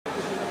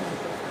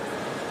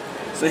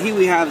So here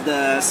we have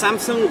the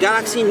Samsung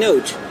Galaxy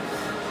Note.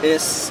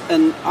 It's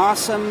an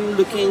awesome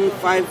looking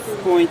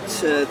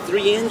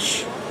 5.3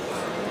 inch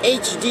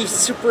HD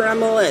Super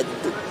AMOLED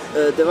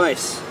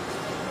device.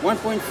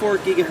 1.4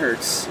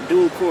 gigahertz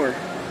dual core.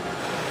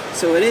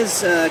 So it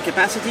is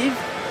capacitive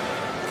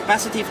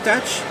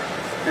touch,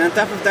 and on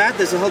top of that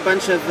there's a whole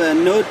bunch of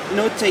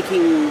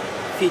note-taking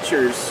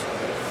features.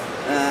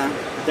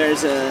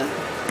 There's a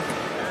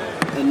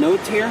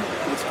note here,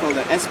 what's called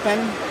an S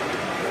Pen.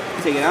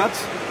 Take it out,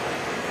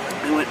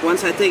 and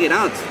once I take it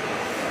out,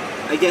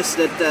 I guess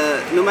that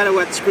no matter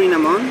what screen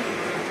I'm on,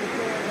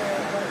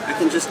 I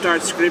can just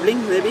start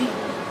scribbling, maybe?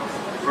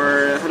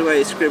 Or how do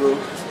I scribble?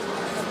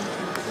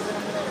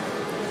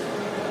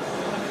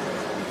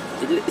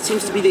 It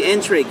seems to be the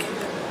n-trig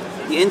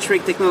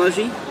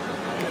technology.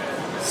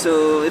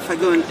 So if I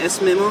go in S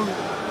Memo,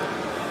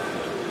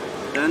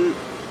 then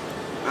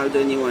I'll do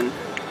a new one.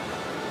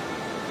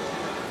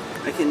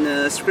 I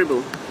can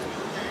scribble.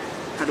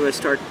 How do I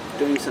start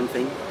doing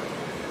something?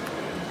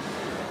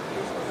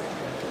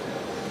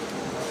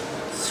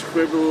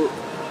 Scribble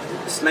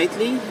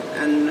slightly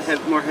and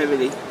have more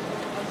heavily.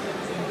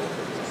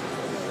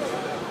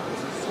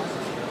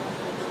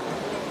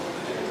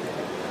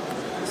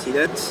 See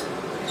that?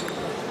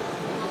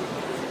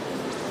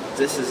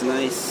 This is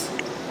nice.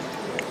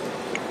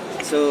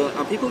 So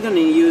are people going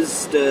to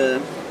use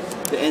the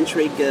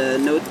n-trig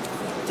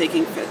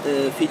note-taking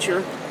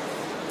feature?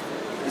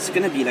 It's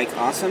going to be like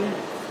awesome.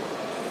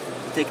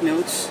 Take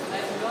notes.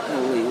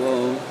 Holy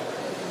whoa!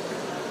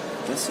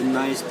 That's a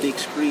nice big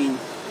screen.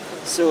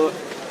 So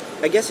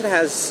I guess it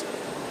has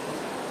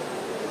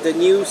the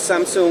new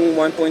Samsung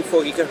 1.4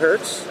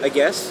 gigahertz, I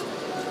guess.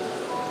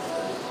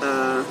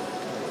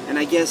 And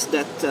I guess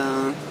that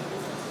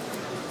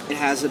it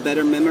has a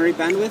better memory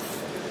bandwidth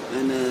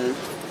and a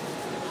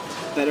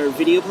better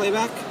video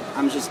playback.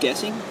 I'm just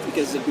guessing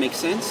because it makes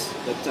sense,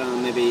 but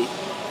maybe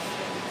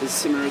it's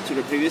similar to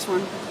the previous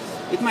one.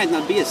 It might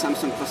not be a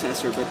Samsung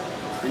processor, but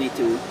I need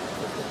to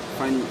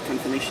find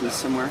confirmation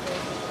somewhere.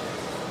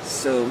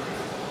 So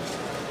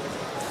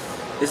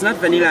it's not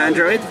vanilla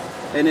Android,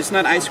 and it's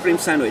not ice cream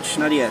sandwich,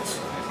 not yet.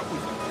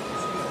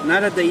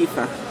 Not at the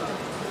IFA,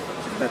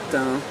 but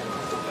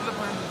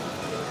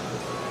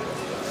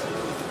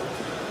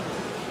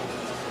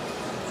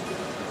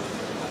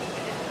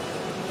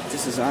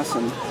this is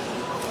awesome.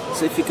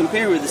 So if you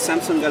compare with the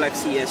Samsung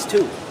Galaxy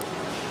S2,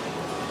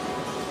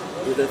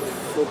 with the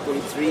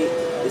 4.3,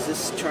 is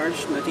this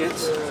charged? Not yet.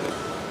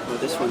 Oh,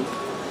 this one.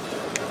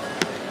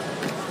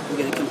 I'm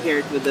gonna compare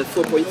it with the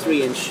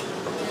 4.3 inch.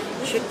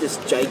 Check this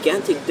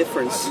gigantic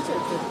difference.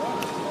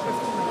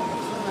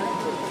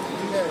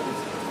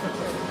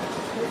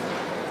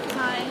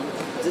 Hi.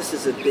 This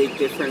is a big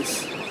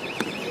difference.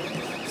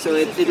 So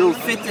it'll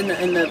fit in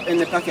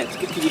the pocket.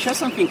 Could you show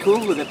something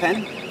cool with a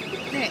pen?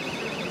 네.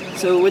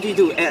 So what do you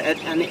do?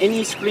 On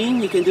any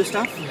screen you can do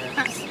stuff?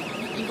 아,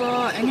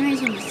 이거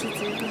애니메이션 리스트.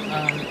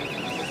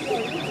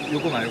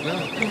 요거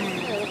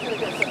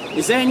말고요.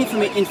 Is there any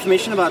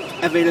information about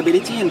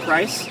availability and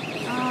price?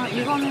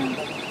 이거는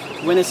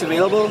When it's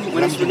available?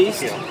 When it's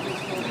released?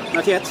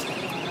 Not yet.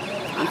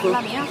 Uncle?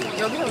 알람이요?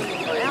 여기서 올릴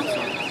거예요?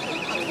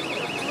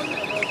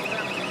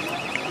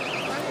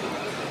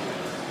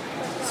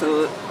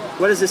 So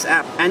what is this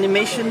app?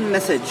 Animation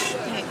message.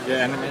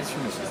 Yeah,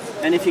 animation message.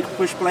 And if you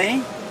push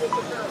play,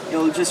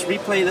 it'll just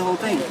replay the whole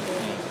thing.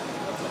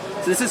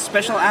 So this is a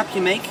special app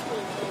you make?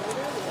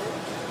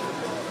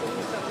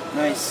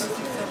 Nice.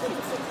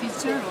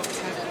 Feature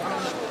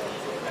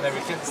And then we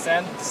can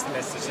send this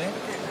message.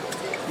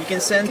 You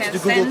can send to the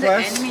Google send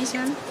Plus.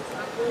 animation.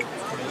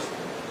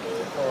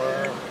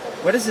 Or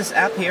What is this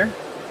app here?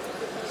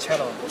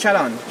 chat on. Chat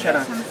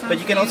on. But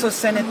you can also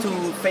send it to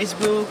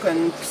Facebook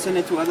and send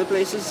it to other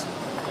places,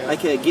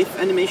 like a GIF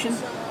animation.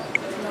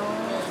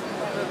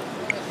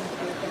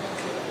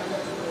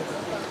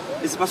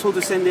 Is it possible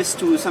to send this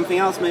to something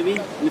else maybe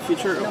in the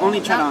future? No,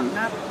 Only chat on.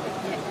 Not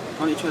yet.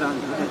 Only chat on.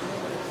 Okay.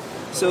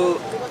 So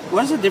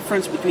what is the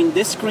difference between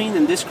this screen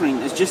and this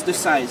screen? It's just the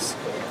size,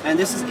 and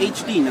this is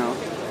HD now.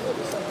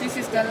 This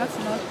is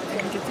Galaxy Note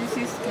and this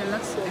is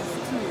Galaxy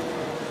S2.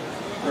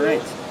 All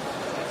right.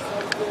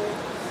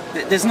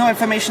 There's no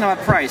information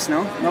about price,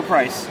 no? No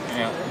price.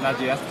 Yeah,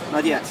 not yet.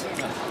 Not yet.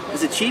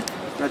 Is it cheap?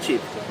 Not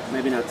cheap.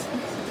 Maybe not.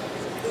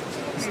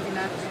 Maybe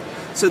not.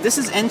 So this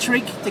is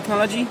n-trig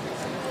technology.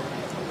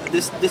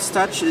 This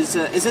touch is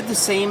it the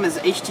same as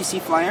HTC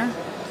Flyer?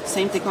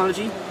 Same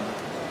technology?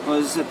 Or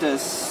is it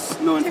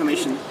no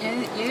information?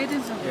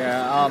 얘들은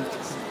Yeah,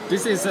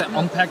 this is an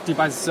unpacked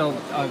device, so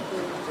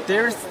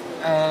there's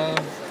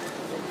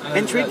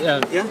n-trig?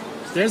 yeah.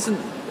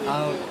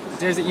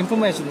 There's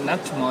information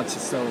not too much,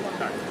 so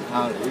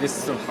it is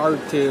so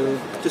hard to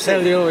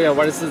tell you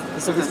what is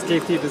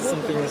sophisticated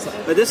something.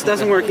 But this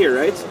doesn't work here,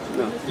 right?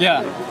 No.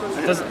 Yeah,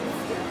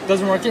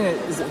 doesn't work in it.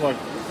 Is it work?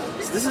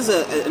 So this is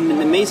an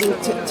amazing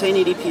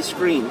 1080p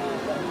screen.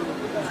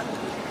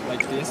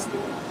 Like this.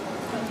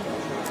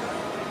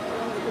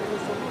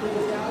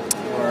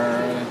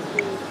 Or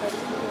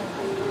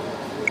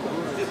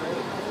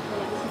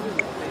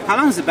How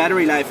long is the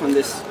battery life on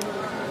this?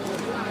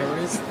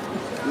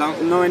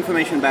 Long, no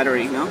information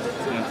battery, no?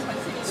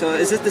 Yeah. So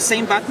is it the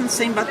same button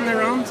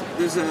around?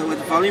 There's a with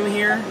volume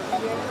here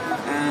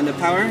and the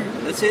power,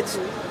 that's it?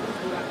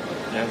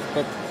 Yeah,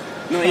 but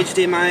no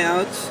HDMI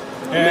out.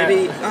 Yeah.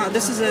 Maybe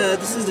this is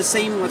the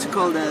same what's it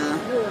called the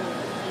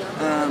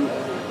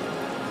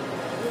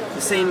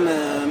same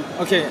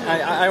okay,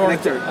 I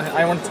want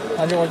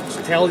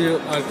to tell you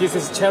this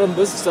is challenge.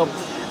 So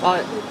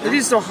it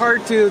is so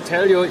hard to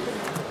tell you.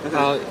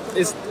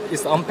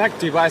 It's unpacked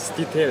device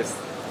details.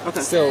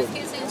 Okay. So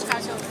He's in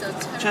charge of the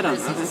Chadan,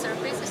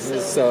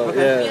 surface. so Okay.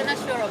 yeah. We're not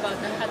sure about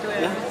the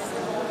hardware.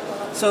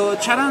 Yeah. So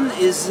Chadan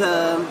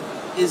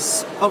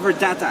is over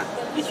data.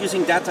 It's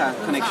using data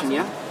connection,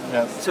 yeah?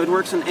 Yes. So it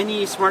works on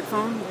any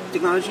smartphone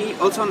technology,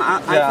 also on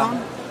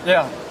iPhone?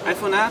 Yeah.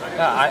 iPhone app?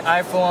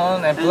 Yeah,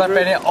 iPhone and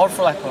BlackBerry all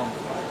for iPhone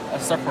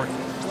support.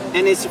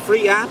 And it's a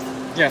free app?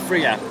 Yeah,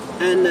 free app.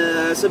 And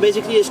so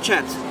basically it's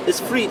chat. It's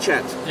free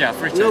chat. Yeah,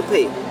 free chat. No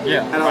pay.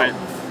 Yeah, at right.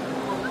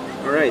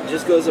 All right,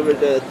 just goes over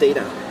the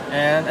data.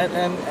 And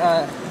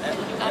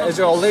as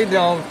you already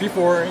know,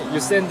 before you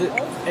send the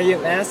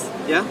AMS,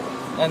 Yeah?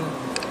 and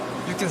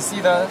you can see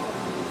the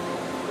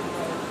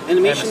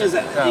Animation is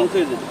Yeah.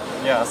 included.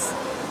 yes.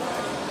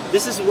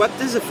 What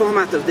is the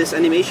format of this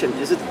animation?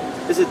 Is it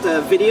a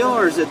video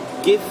or is it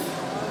GIF?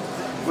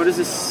 What is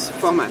this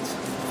format?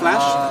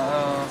 Flash?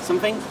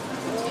 Something?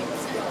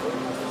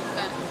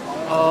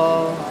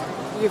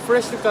 이게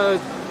플래시일까요,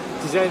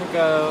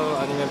 디자인일까요,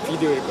 아니면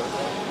비디오일까요?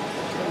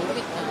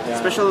 Yeah.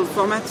 Special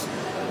format?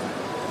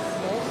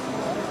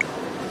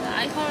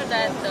 I heard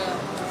that the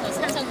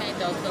Samsung made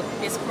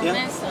this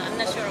format, so I'm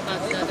not sure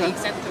about the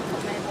exact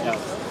format. Yeah.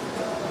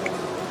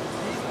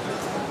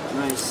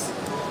 Nice.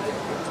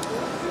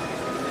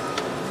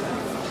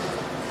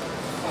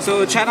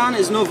 So Chadan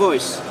is no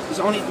voice. It's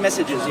only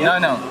messages, yeah?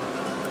 No.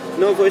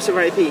 No voice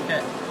over IP.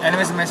 Okay.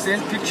 Animation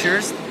message,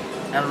 pictures,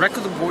 and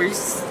record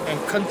voice, and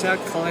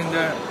contact,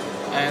 calendar,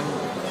 and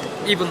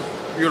even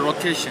your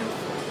location.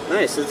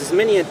 Nice. So there's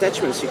many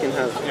attachments you can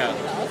have. Yeah.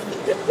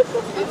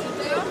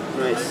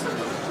 Nice.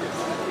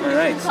 All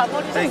right.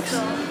 Thanks.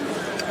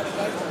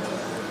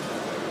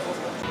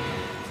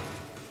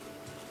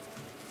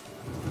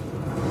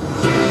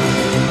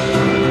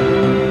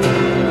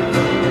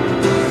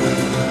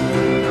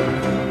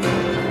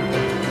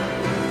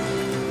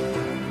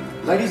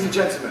 Ladies and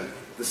gentlemen,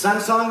 the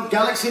Samsung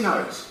Galaxy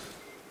Note.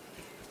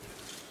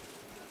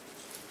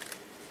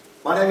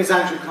 My name is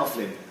Andrew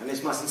Coughlin, and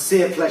it's my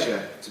sincere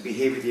pleasure to be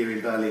here with you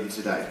in Berlin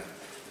today.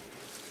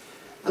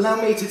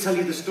 Allow me to tell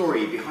you the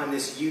story behind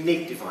this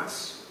unique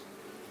device.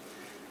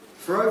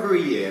 For over a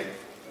year,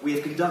 we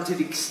have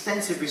conducted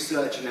extensive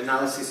research and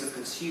analysis of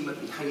consumer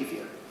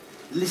behaviour,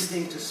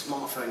 listening to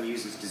smartphone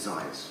users'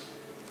 desires.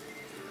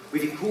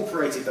 We've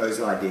incorporated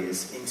those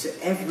ideas into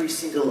every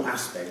single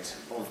aspect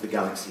of the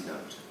Galaxy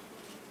Note.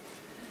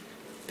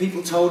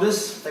 People told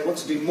us they want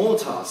to do more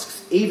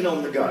tasks, even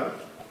on the go,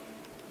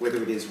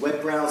 whether it is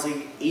web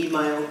browsing,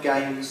 email,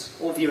 games,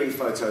 or viewing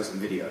photos and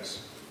videos.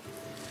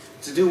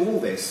 To do all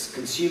this,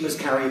 consumers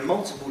carry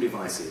multiple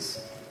devices,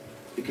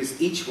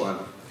 because each one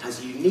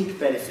has unique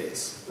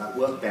benefits that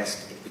work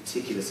best in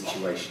particular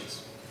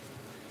situations.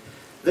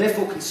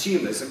 Therefore,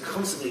 consumers are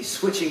constantly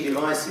switching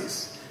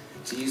devices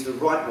to use the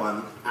right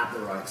one at the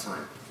right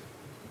time.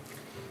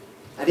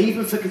 And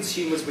even for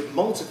consumers with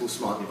multiple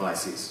smart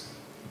devices,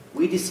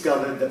 we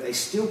discovered that they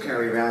still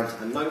carry around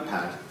a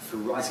notepad for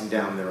writing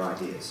down their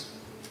ideas.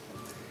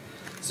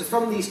 So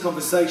from these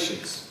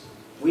conversations,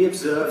 we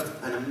observed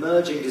an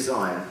emerging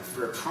desire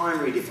for a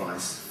primary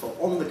device for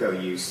on-the-go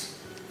use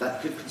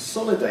that could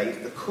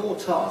consolidate the core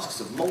tasks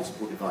of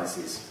multiple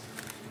devices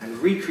and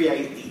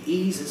recreate the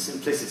ease and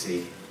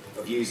simplicity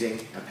of using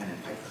a pen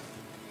and paper.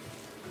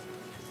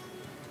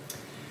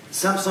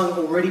 Samsung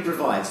already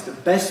provides the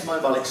best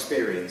mobile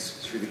experience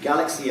through the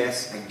Galaxy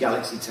S and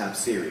Galaxy Tab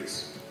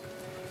series.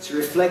 To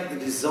reflect the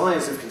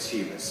desires of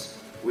consumers,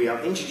 we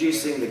are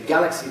introducing the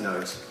Galaxy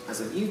Note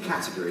as a new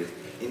category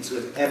into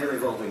an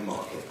ever-evolving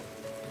market.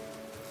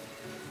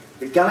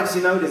 The Galaxy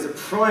Note is a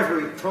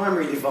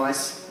primary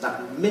device that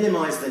will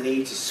minimise the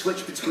need to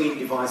switch between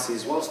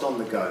devices whilst on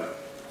the go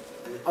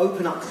and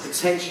open up the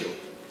potential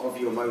of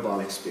your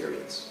mobile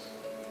experience.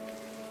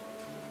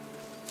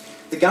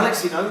 The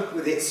Galaxy Note,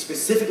 with its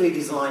specifically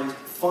designed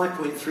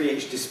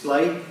 5.3-inch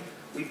display,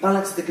 we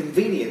balance the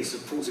convenience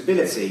of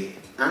portability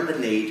and the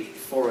need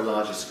for a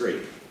larger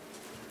screen.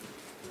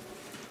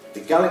 The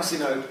Galaxy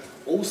Note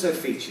also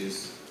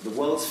features the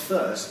world's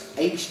first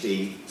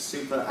HD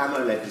Super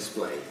AMOLED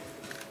display,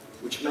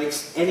 which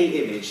makes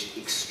any image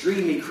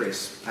extremely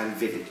crisp and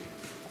vivid.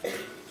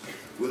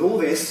 With all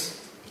this,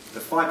 the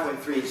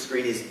 5.3-inch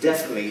screen is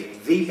definitely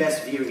the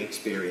best viewing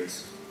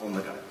experience on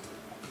the go.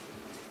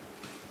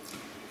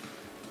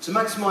 To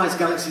maximise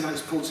Galaxy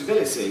Note's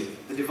portability,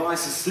 the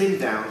device is slimmed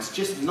down to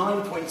just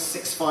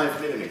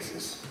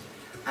 9.65mm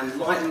and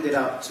lightened it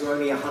up to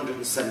only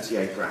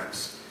 178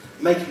 grams,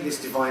 making this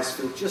device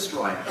feel just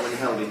right when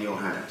held in your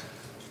hand.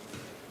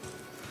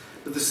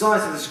 But the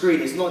size of the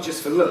screen is not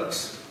just for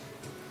looks.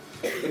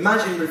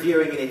 Imagine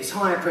reviewing an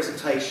entire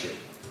presentation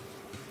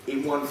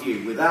in one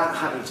view without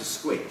having to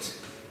squint,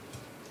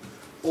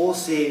 or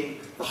seeing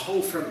the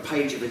whole front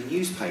page of a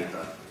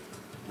newspaper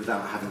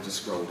without having to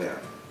scroll down.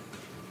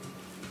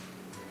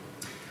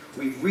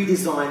 We've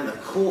redesigned the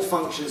core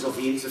functions of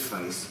the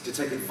interface to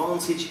take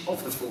advantage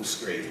of the full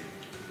screen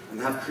and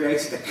have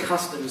created a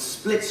custom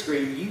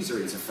split-screen user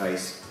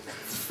interface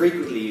for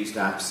frequently used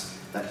apps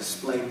that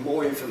display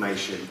more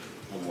information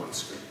on one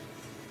screen.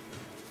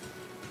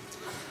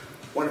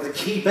 One of the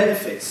key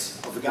benefits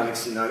of the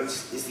Galaxy Note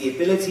is the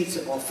ability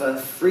to offer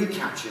free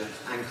capture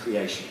and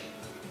creation.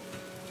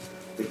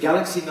 The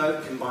Galaxy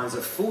Note combines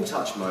a full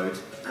touch mode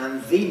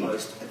and the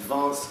most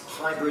advanced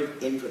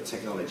hybrid input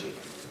technology.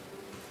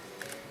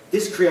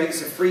 This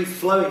creates a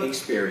free-flowing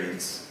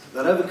experience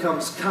that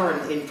overcomes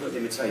current input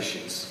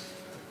limitations,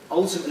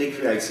 ultimately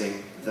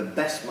creating the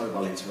best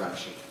mobile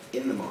interaction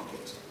in the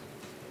market.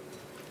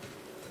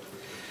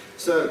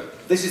 So,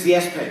 this is the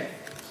S Pen.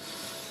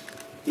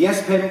 The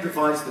S Pen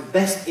provides the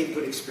best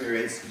input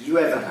experience you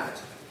ever had.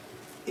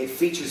 It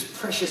features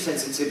pressure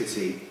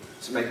sensitivity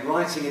to make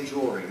writing and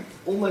drawing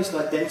almost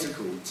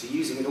identical to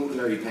using an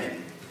ordinary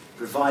pen,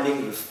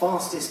 providing the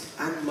fastest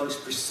and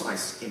most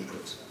precise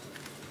input.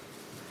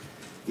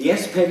 The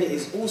S Pen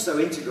is also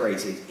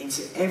integrated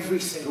into every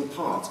single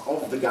part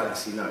of the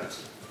Galaxy Note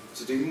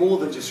to do more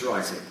than just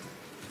writing,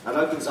 and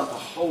opens up a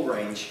whole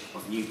range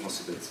of new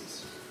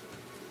possibilities.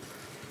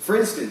 For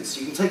instance,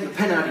 you can take the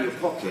pen out of your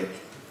pocket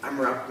and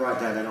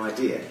write down an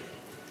idea.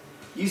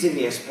 Using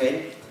the S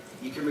Pen,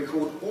 you can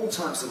record all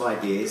types of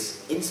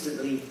ideas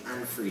instantly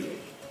and freely.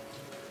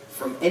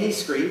 From any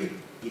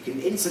screen, you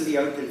can instantly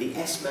open the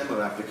S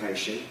Memo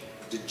application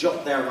to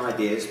jot down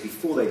ideas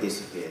before they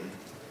disappear.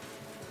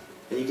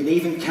 And you can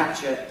even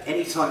capture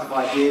any type of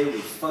idea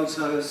with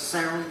photos,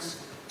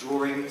 sounds,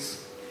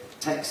 drawings,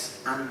 text,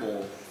 and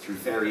more through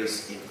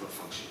various input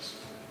functions.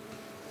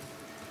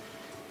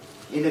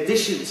 In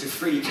addition to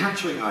freely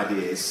capturing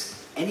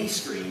ideas, any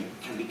screen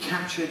can be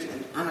captured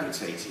and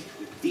annotated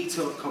with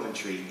detailed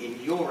commentary in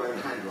your own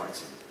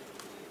handwriting.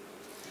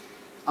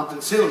 Up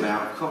until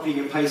now, copying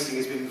and pasting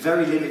has been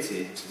very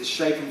limited to the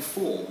shape and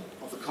form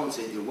of the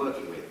content you're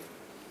working with.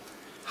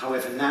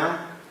 However,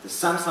 now, the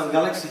Samsung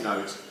Galaxy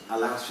Note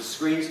allows for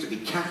screens to be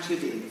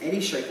captured in any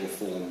shape or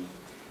form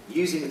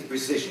using the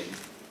precision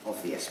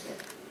of the S Pen.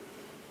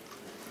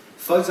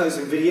 Photos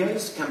and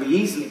videos can be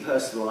easily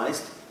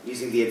personalized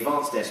using the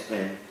advanced S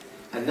Pen,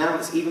 and now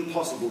it's even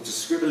possible to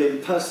scribble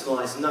in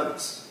personalized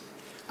notes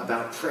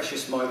about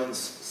precious moments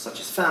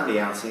such as family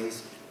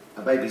outings,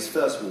 a baby's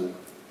first walk,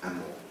 and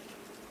more.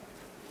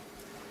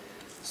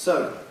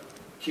 So,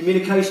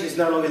 communication is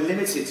no longer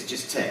limited to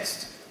just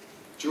text.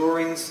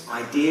 Drawings,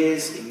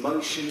 ideas,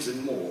 emotions,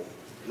 and more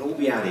can all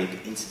be added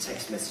into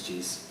text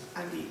messages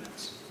and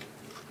emails.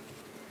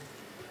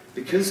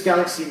 Because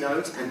Galaxy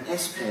Note and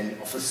S Pen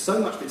offer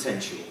so much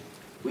potential,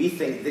 we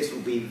think this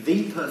will be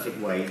the perfect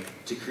way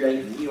to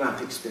create new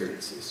app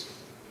experiences.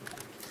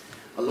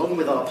 Along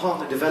with our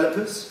partner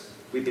developers,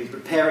 we've been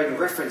preparing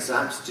reference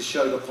apps to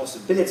show the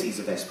possibilities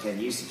of S Pen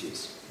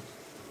usages.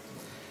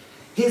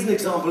 Here's an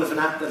example of an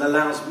app that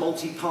allows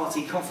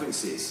multi-party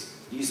conferences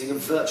using a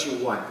virtual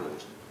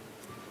whiteboard.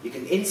 You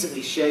can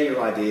instantly share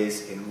your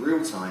ideas in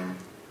real time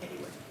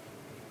anywhere.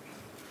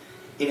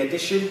 In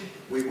addition,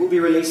 we will be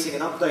releasing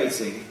and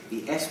updating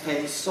the S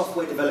Pen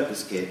Software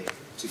Developers Kit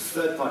to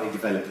third-party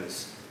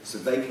developers so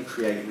they can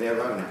create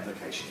their own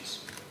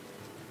applications.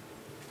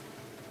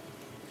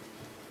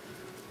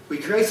 We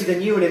created a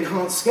new and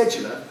enhanced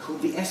scheduler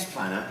called the S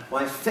Planner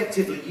by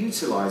effectively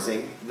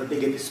utilising the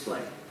bigger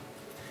display.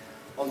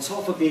 On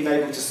top of being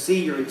able to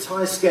see your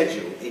entire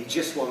schedule in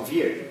just one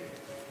view,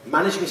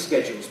 managing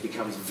schedules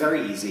becomes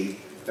very easy,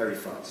 very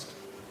fast.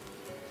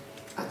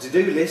 A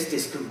to-do list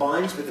is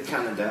combined with the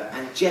calendar,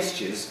 and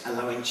gestures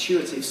allow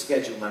intuitive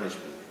schedule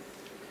management.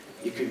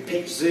 You can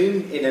pinch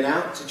zoom in and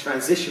out to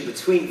transition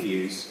between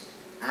views,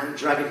 and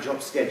drag and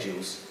drop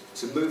schedules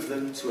to move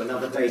them to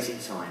another date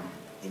and time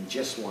in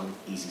just one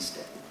easy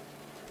step.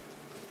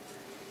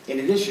 In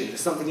addition,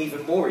 there's something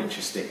even more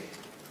interesting.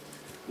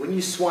 When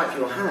you swipe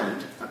your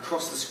hand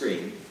across the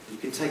screen, you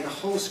can take a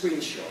whole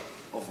screenshot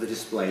of the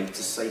display to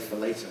save for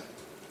later.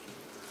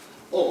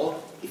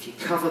 Or, if you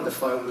cover the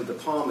phone with the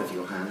palm of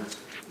your hand,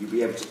 you'll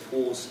be able to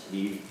pause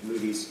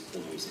movies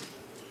or music.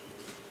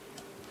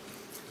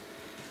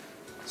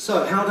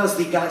 So, how does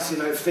the Galaxy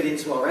Note fit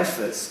into our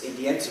efforts in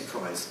the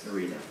enterprise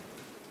arena?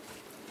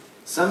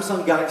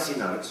 Samsung Galaxy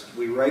Note,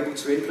 we were able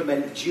to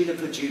implement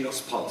Juniper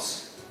Junos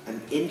Pulse,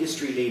 an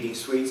industry-leading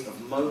suite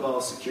of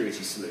mobile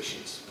security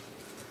solutions.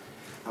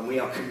 And we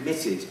are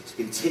committed to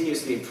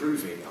continuously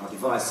improving our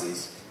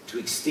devices to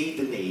exceed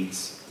the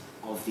needs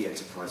of the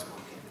enterprise market.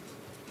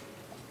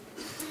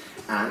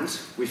 And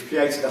we've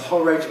created a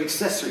whole range of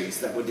accessories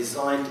that were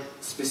designed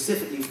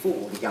specifically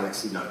for the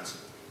Galaxy Note.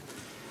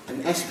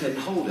 An S Pen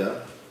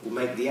holder will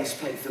make the S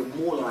Pen feel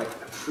more like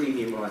a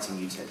premium writing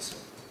utensil.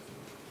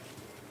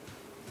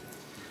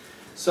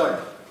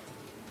 So,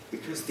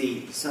 because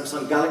the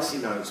Samsung Galaxy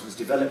Note was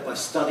developed by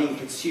studying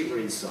consumer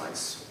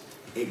insights,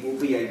 it will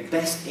be a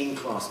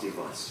best-in-class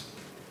device.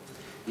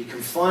 You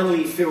can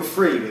finally feel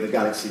free with a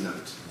Galaxy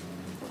Note.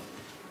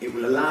 It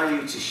will allow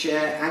you to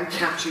share and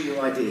capture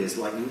your ideas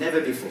like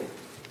never before.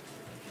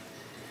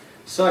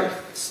 So,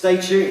 stay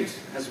tuned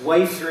as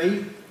Wave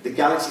 3, the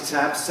Galaxy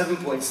Tab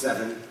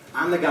 7.7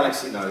 and the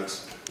Galaxy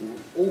Note will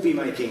all be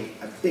making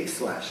a big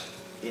splash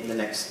in the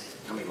next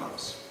coming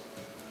months.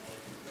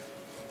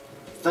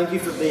 Thank you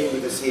for being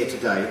with us here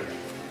today.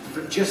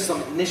 From just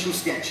some initial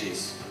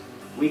sketches,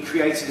 we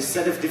created a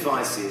set of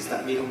devices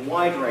that meet a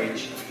wide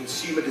range of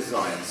consumer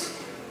desires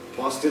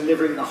whilst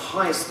delivering the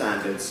highest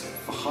standards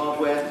for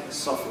hardware,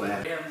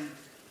 software. I am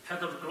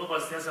Head of Global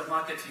Sales and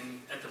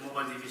Marketing at the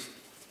Mobile Division.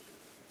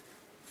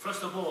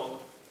 First of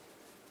all,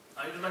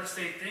 I would like to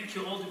say thank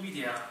you all the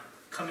media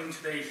coming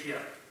today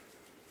here.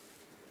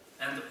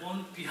 And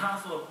on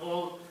behalf of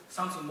all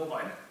Samsung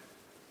Mobile,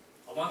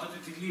 I wanted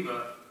to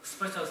deliver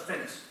special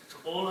thanks to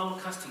all our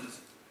customers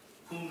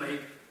who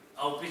make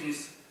our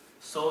business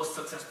so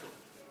successful.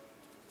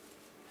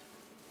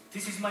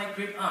 This is my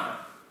great honor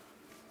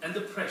and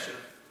the pleasure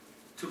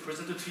to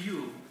present to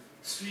you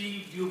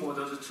 3 new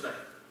models today.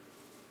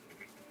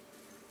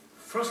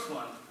 First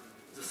one,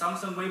 the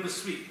Samsung Wave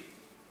 3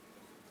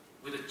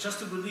 with the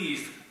just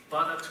released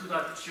Bada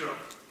 2.0.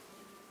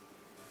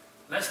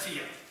 Last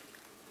year,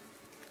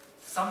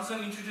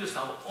 Samsung introduced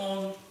our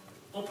own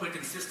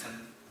operating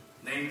system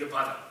named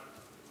Bada.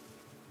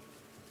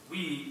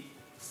 We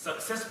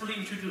successfully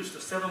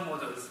introduced 7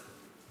 models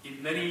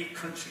in many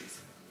countries.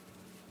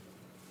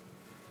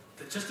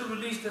 The just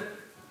released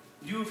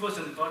new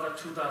version Bada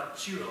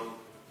 2.0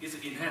 is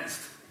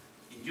enhanced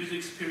in user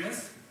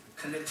experience,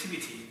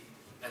 connectivity,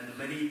 and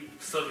many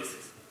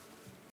services.